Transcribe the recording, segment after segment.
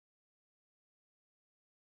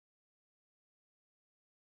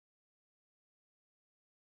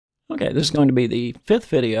Okay, this is going to be the 5th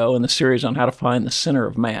video in the series on how to find the center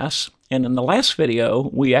of mass. And in the last video,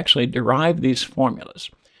 we actually derived these formulas.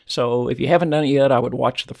 So if you haven't done it yet, I would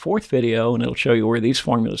watch the 4th video and it'll show you where these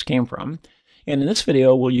formulas came from. And in this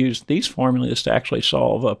video, we'll use these formulas to actually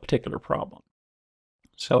solve a particular problem.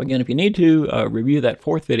 So again, if you need to, review that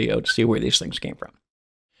 4th video to see where these things came from.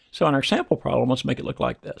 So in our sample problem, let's make it look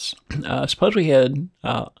like this. Suppose we had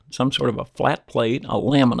some sort of a flat plate, a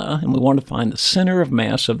lamina, and we want to find the center of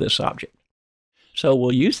mass of this object. So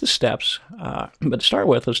we'll use the steps, but to start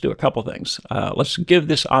with, let's do a couple things. Let's give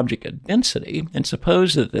this object a density, and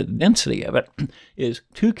suppose that the density of it is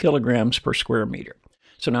 2 kilograms per square meter.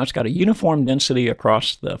 So now it's got a uniform density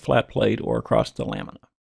across the flat plate or across the lamina.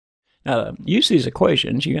 Now, to use these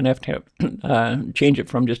equations, you're going to have to change it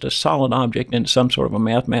from just a solid object into some sort of a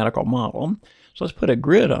mathematical model. So let's put a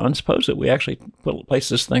grid on. Suppose that we actually place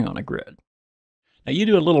this thing on a grid. Now, you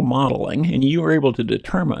do a little modeling, and you were able to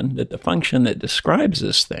determine that the function that describes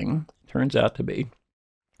this thing turns out to be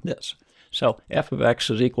this. So f of x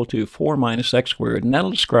is equal to 4 minus x squared, and that'll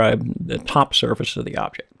describe the top surface of the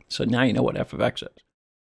object. So now you know what f of x is.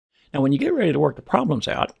 Now, when you get ready to work the problems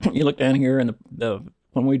out, you look down here, and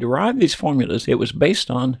when we derived these formulas, it was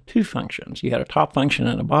based on 2 functions. You had a top function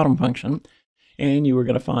and a bottom function, and you were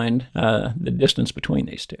going to find the distance between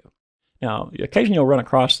these two. Now, occasionally you'll run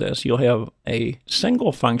across this. You'll have a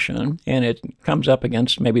single function, and it comes up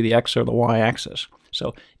against maybe the x or the y-axis.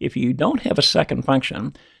 So if you don't have a second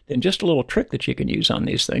function, then just a little trick that you can use on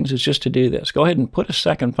these things is just to do this. Go ahead and put a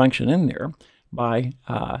second function in there by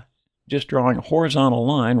just drawing a horizontal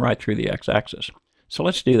line right through the x-axis. So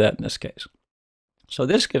let's do that in this case. So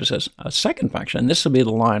this gives us a second function. This will be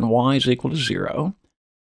the line y is equal to 0.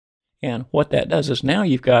 And what that does is now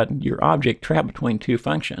you've got your object trapped between 2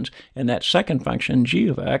 functions, and that second function, g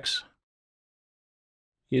of x,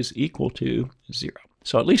 is equal to 0.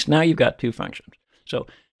 So at least now you've got 2 functions. So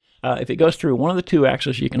if it goes through one of the 2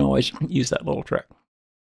 axes, you can always use that little trick.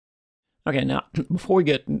 Okay, now before we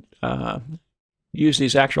get use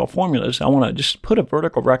these actual formulas, I want to just put a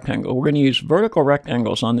vertical rectangle. We're going to use vertical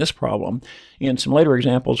rectangles on this problem. In some later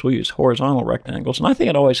examples, we'll use horizontal rectangles. And I think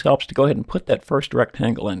it always helps to go ahead and put that first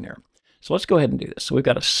rectangle in there. So let's go ahead and do this. So we've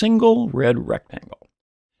got a single red rectangle.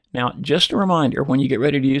 Now, just a reminder, when you get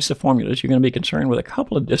ready to use the formulas, you're going to be concerned with a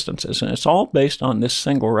couple of distances, and it's all based on this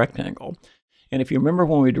single rectangle. And if you remember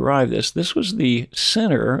when we derived this, this was the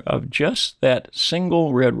center of just that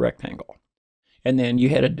single red rectangle. And then you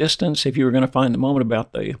had a distance. If you were going to find the moment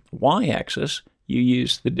about the y-axis, you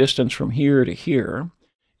used the distance from here to here,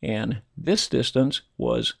 and this distance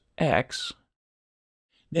was x.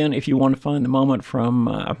 Then if you want to find the moment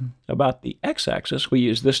from about the x-axis, we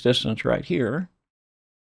use this distance right here.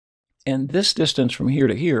 And this distance from here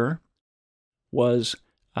to here was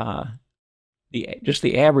just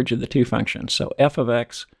the average of the 2 functions. So f of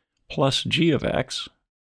x plus g of x,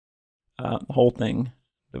 the whole thing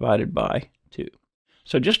divided by 2.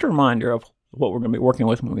 So just a reminder of what we're going to be working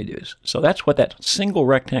with when we do this. So that's what that single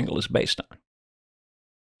rectangle is based on.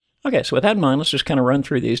 Okay, so with that in mind, let's just kind of run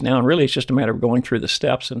through these now. And really, it's just a matter of going through the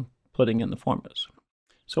steps and putting in the formulas.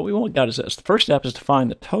 So what we got is this. The first step is to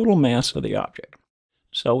find the total mass of the object.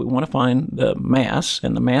 So we want to find the mass,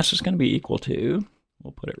 and the mass is going to be equal to,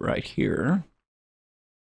 we'll put it right here.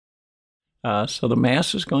 So the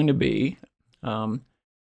mass is going to be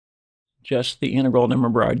just the integral. Now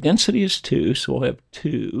remember, our density is 2, so we'll have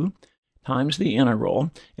 2 times the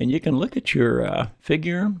integral. And you can look at your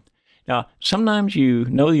figure. Now, sometimes you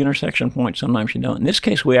know the intersection point, sometimes you don't. In this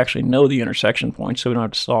case, we actually know the intersection point, so we don't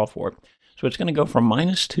have to solve for it. So it's going to go from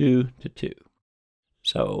minus 2 to 2.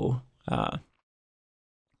 So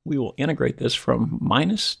we will integrate this from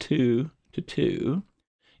minus 2 to 2,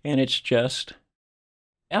 and it's just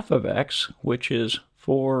f of x, which is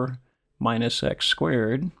 4 minus x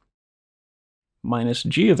squared, minus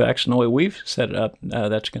g of x, and the way we've set it up,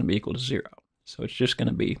 that's going to be equal to 0. So it's just going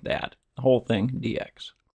to be that, the whole thing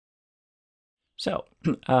dx. So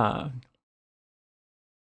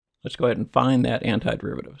let's go ahead and find that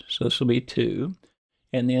antiderivative. So this will be 2,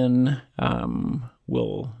 and then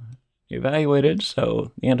we'll evaluate it.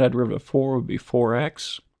 So the antiderivative of 4 would be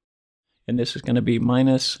 4x, and this is going to be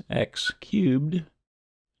minus x cubed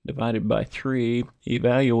divided by 3,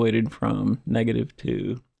 evaluated from negative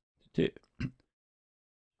 2 to 2.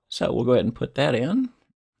 So we'll go ahead and put that in,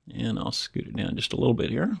 and I'll scoot it down just a little bit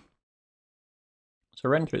here. So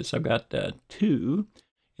running through this, I've got 2,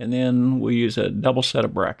 and then we'll use a double set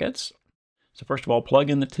of brackets. So first of all, plug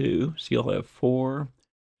in the 2, so you'll have 4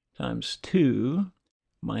 times 2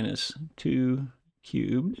 minus 2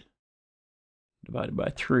 cubed divided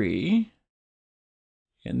by 3,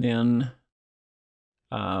 and then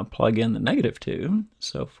plug in the negative 2.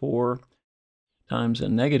 So 4 times a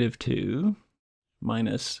negative 2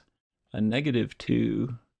 minus a negative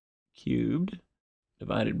 2 cubed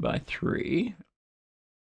divided by 3.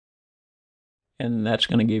 And that's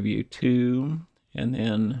going to give you 2. And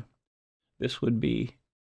then this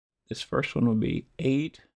first one would be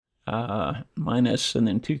 8 minus, and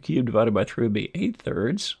then 2 cubed divided by 3 would be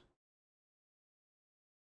 8/3.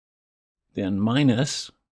 Then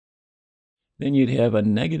minus, then you'd have a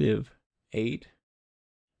negative 8,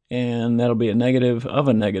 and that'll be a negative of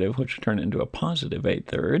a negative, which will turn into a positive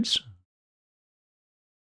 8/3.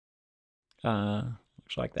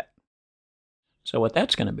 Looks like that. So what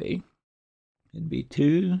that's going to be, it'd be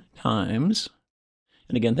 2 times,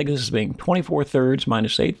 and again, think of this as being 24/3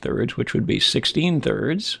 minus 8/3, which would be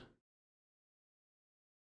 16/3.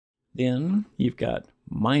 Then you've got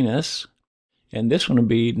minus, and this one would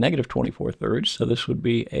be negative 24/3, so this would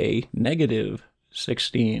be a negative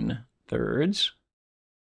 16/3.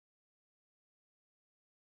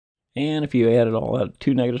 And if you added all that,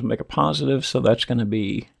 2 negatives make a positive, so that's going to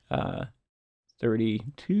be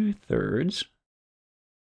 32/3.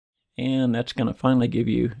 And that's going to finally give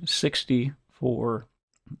you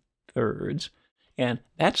 64/3. And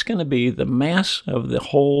that's going to be the mass of the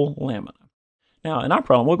whole lamina. Now, in our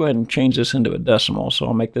problem, we'll go ahead and change this into a decimal. So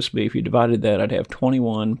I'll make this be, if you divided that, I'd have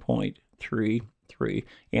 21.33.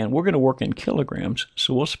 And we're going to work in kilograms.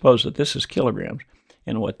 So we'll suppose that this is kilograms.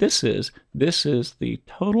 And what this is the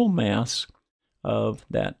total mass of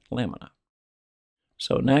that lamina.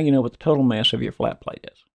 So now you know what the total mass of your flat plate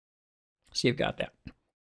is. So you've got that.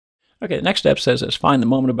 Okay, the next step says this: find the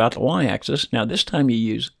moment about the y-axis. Now this time you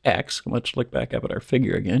use x. Let's look back up at our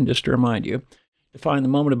figure again, just to remind you. To find the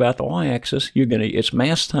moment about the y-axis, it's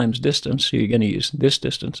mass times distance, so you're going to use this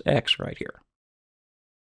distance, x, right here.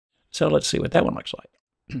 So let's see what that one looks like.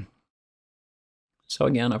 So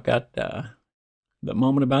again, I've got the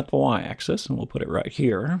moment about the y-axis, and we'll put it right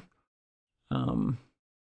here,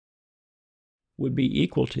 would be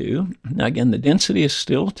equal to, now again, the density is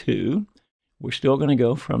still 2. We're still going to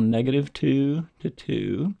go from negative 2 to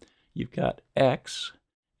 2. You've got x,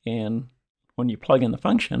 and when you plug in the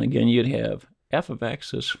function, again, you'd have f of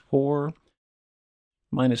x is 4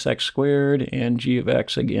 minus x squared, and g of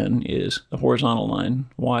x, again, is the horizontal line,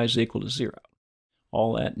 y is equal to 0.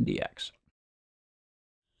 All that in dx.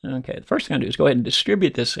 Okay, the first thing I'm going to do is go ahead and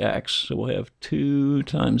distribute this x. So we'll have 2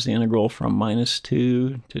 times the integral from minus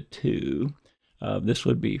 2 to 2. This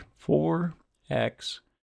would be 4x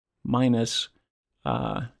minus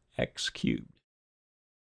x cubed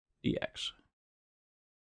dx.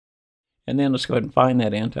 And then let's go ahead and find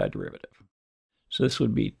that antiderivative. So this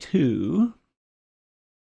would be 2,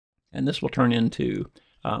 and this will turn into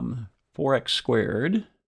 4x squared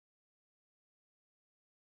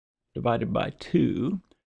divided by 2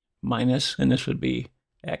 minus, and this would be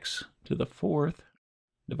x to the 4th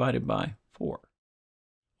divided by 4.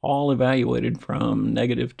 All evaluated from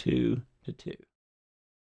negative 2 to 2.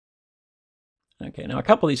 Okay, now a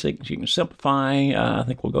couple of these things you can simplify. I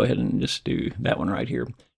think we'll go ahead and just do that one right here.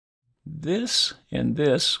 This and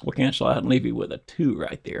this will cancel out and leave you with a 2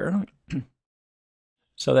 right there.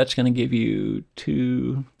 So that's going to give you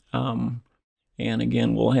 2, and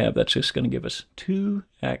again, that's just going to give us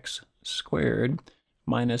 2x squared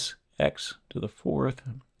minus x to the 4th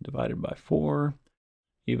divided by 4,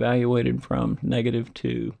 evaluated from negative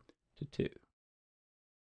 2 to 2.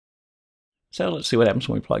 So let's see what happens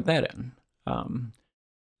when we plug that in.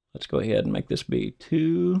 Let's go ahead and make this be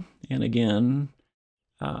 2, and again,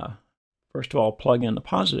 first of all, plug in the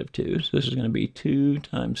positive 2. So this is going to be 2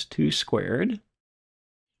 times 2 squared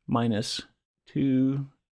minus 2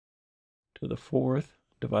 to the 4th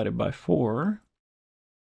divided by 4.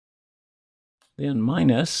 Then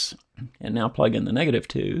minus, and now plug in the negative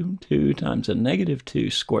 2. 2 times a negative 2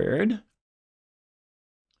 squared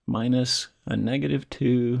minus a negative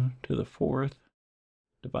 2 to the 4th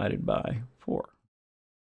divided by 4.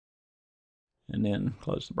 And then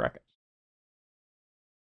close the brackets.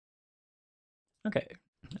 Okay,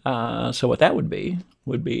 so what that would be,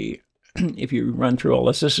 if you run through all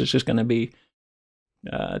this is just going to be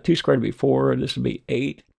 2 squared would be 4, this would be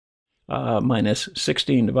 8, minus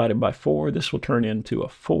 16 divided by 4, this will turn into a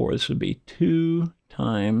 4. This would be 2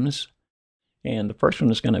 times, and the first one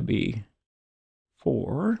is going to be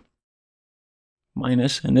 4,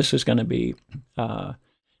 minus, and this is going to be,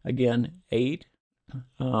 again, 8,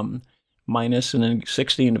 minus, and then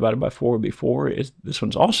 16 divided by 4 would be 4. This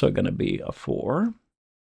one's also going to be a 4.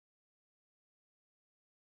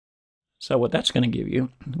 So what that's going to give you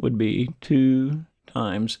would be 2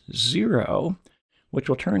 times 0, which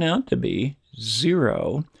will turn out to be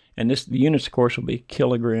 0. And the units, of course, will be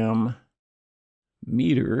kilogram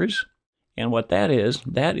meters. And what that is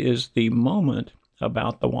the moment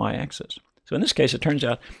about the y-axis. So in this case, it turns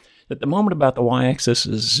out that the moment about the y-axis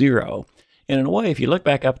is 0. And in a way, if you look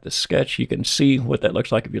back up at the sketch, you can see what that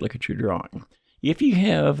looks like if you look at your drawing. If you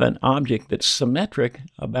have an object that's symmetric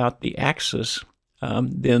about the axis,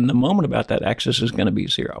 then the moment about that axis is going to be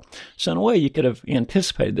 0. So in a way, you could have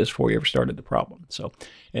anticipated this before you ever started the problem. So,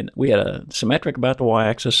 and we had a symmetric about the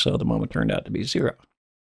y-axis, so the moment turned out to be 0.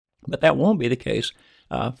 But that won't be the case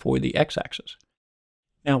for the x-axis.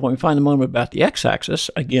 Now, when we find the moment about the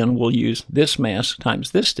x-axis, again, we'll use this mass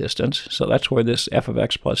times this distance. So that's where this f of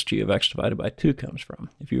x plus g of x divided by 2 comes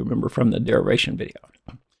from, if you remember from the derivation video.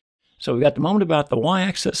 So we've got the moment about the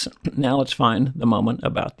y-axis. Now let's find the moment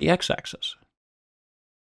about the x-axis.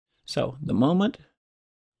 So the moment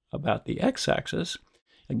about the x-axis,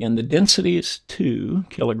 again, the density is 2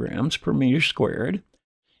 kilograms per meter squared.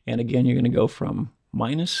 And again, you're going to go from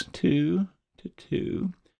minus 2 to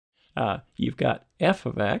 2. You've got f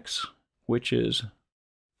of x, which is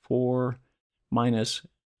 4 minus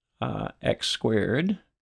x squared.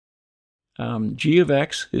 G of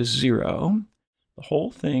x is 0. The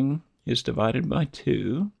whole thing is divided by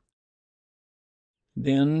 2.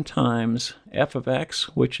 Then times f of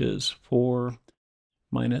x, which is 4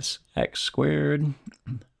 minus x squared,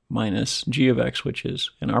 minus g of x, which is,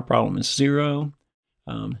 in our problem, is 0,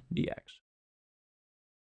 dx.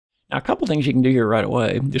 Now, a couple things you can do here right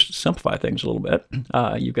away, just to simplify things a little bit.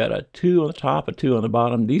 You've got a 2 on the top, a 2 on the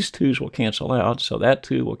bottom. These 2's will cancel out, so that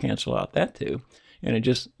 2 will cancel out that 2, and it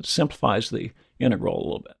just simplifies the integral a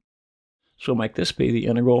little bit. So we'll make this be the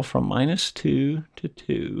integral from minus 2 to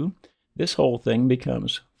 2. This whole thing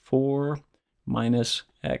becomes 4 minus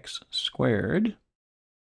x squared.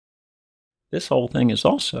 This whole thing is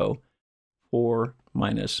also 4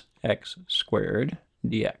 minus x squared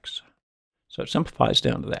dx. So it simplifies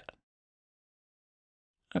down to that.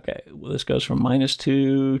 Okay, well, this goes from minus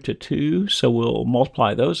 2 to 2, so we'll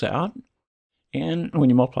multiply those out. And when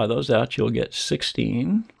you multiply those out, you'll get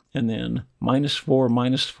 16. And then minus 4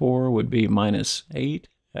 would be minus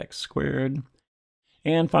 8x squared.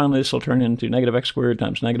 And finally, this will turn into negative x squared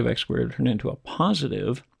times negative x squared, turn into a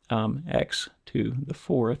positive x to the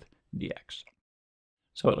 4th dx.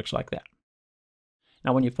 So it looks like that.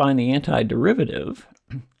 Now, when you find the antiderivative,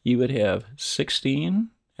 you would have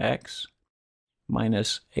 16x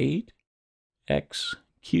minus 8x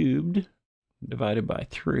cubed divided by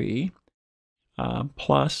 3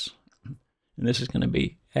 plus, and this is going to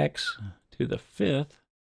be x to the 5th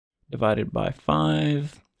divided by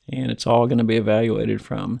 5, and it's all going to be evaluated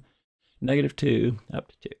from negative 2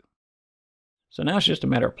 up to 2. So now it's just a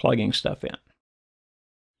matter of plugging stuff in.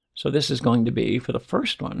 So this is going to be, for the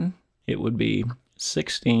first one, it would be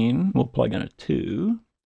 16, we'll plug in a 2,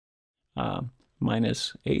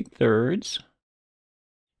 minus 8/3,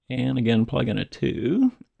 and again plug in a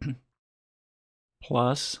 2,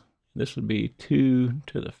 plus, this would be 2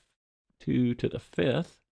 to the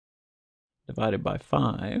 5th divided by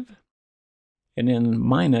 5, and then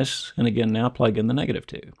minus, and again now plug in the negative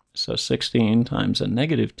 2. So 16 times a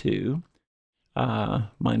negative 2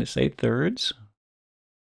 minus 8/3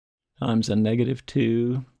 times a negative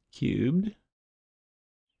 2 cubed.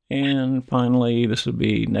 And finally, this would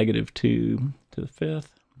be negative 2 to the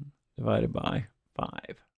 5th divided by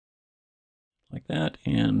 5. Like that,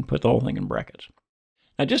 and put the whole thing in brackets.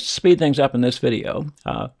 Now, just to speed things up in this video,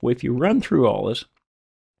 if you run through all this,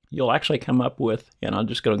 you'll actually come up with, and I'm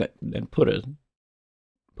just going to put a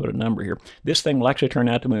number here. This thing will actually turn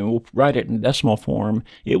out to be, we'll write it in decimal form,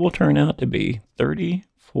 it will turn out to be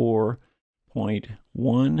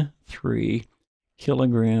 34.13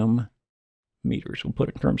 kilogram meters. We'll put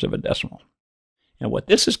it in terms of a decimal. And what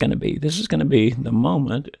this is going to be the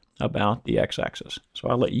moment about the x-axis. So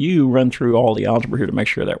I'll let you run through all the algebra here to make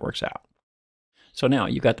sure that works out. So now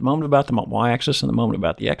you've got the moment about the y-axis and the moment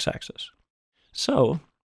about the x-axis. So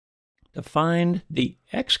to find the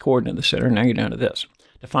x-coordinate of the center, now you're down to this.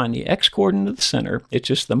 To find the x-coordinate of the center, it's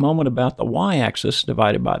just the moment about the y-axis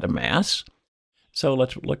divided by the mass. So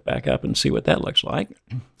let's look back up and see what that looks like.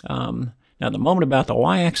 Now, the moment about the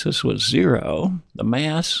y-axis was 0. The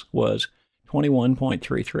mass was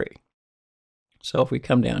 21.33. So if we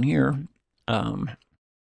come down here,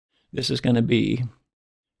 this is going to be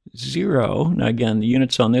 0. Now, again, the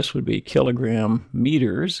units on this would be kilogram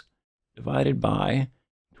meters divided by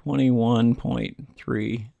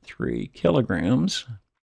 21.33 kilograms.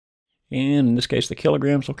 And in this case, the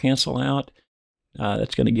kilograms will cancel out.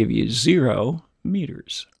 That's going to give you 0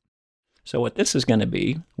 meters. So what this is going to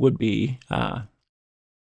be would be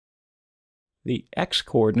the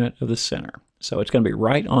x-coordinate of the center. So it's going to be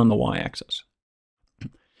right on the y-axis.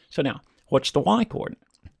 So now, what's the y-coordinate?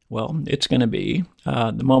 Well, it's going to be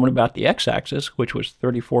the moment about the x-axis, which was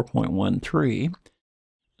 34.13.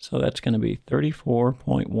 So that's going to be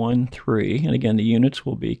 34.13. And again, the units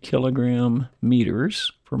will be kilogram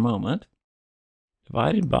meters per moment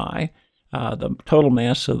divided by the total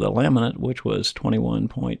mass of the laminate, which was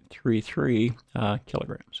 21.33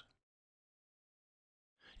 kilograms.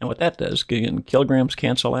 And what that does, again, kilograms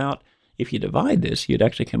cancel out. If you divide this, you'd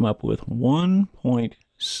actually come up with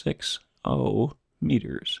 1.60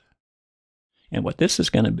 meters. And what this is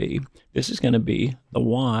going to be the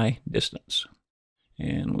y distance.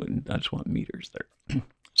 And I just want meters there.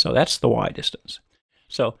 So that's the y distance.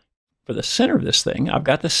 So for the center of this thing, I've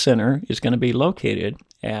got the center is going to be located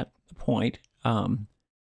at the point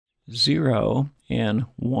 0 and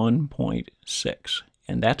 1.6.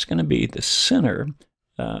 And that's going to be the center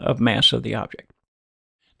of mass of the object.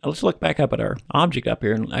 Now let's look back up at our object up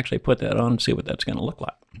here and actually put that on and see what that's going to look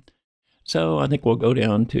like. So I think we'll go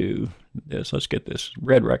down to this. Let's get this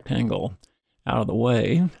red rectangle out of the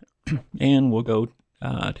way. And we'll go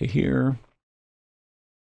to here.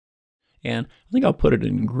 And I think I'll put it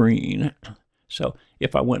in green. So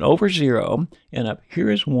if I went over 0, and up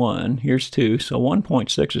here is 1, here's 2, so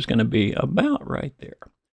 1.6 is going to be about right there.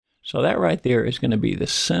 So that right there is going to be the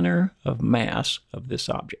center of mass of this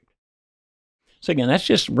object. So again, that's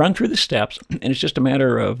just run through the steps, and it's just a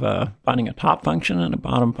matter of finding a top function and a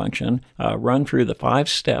bottom function, run through the 5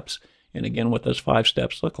 steps, and again, what those 5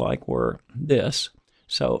 steps look like were this.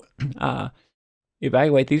 So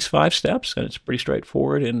evaluate these 5 steps, and it's pretty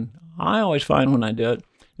straightforward, and I always find when I do it,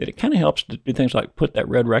 that it kind of helps to do things like put that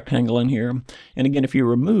red rectangle in here. And again, if you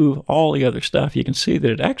remove all the other stuff, you can see that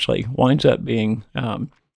it actually winds up being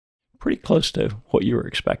pretty close to what you were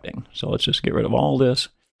expecting. So let's just get rid of all this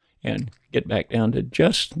and get back down to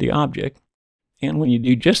just the object. And when you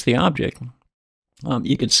do just the object,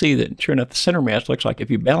 you can see that sure enough, the center mass looks like if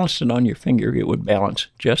you balanced it on your finger, it would balance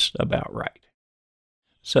just about right.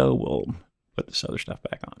 So we'll put this other stuff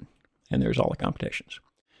back on. And there's all the computations.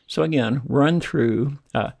 So again, run through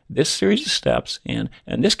this series of steps, and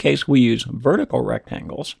in this case, we use vertical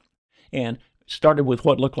rectangles, and started with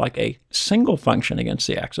what looked like a single function against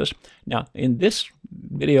the axis. Now, in this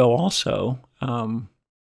video also,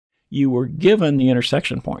 you were given the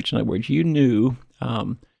intersection points. In other words, you knew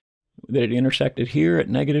that it intersected here at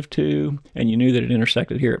 -2, and you knew that it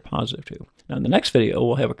intersected here at +2. Now, in the next video,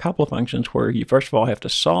 we'll have a couple of functions where you first of all have to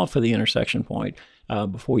solve for the intersection point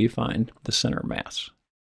before you find the center of mass.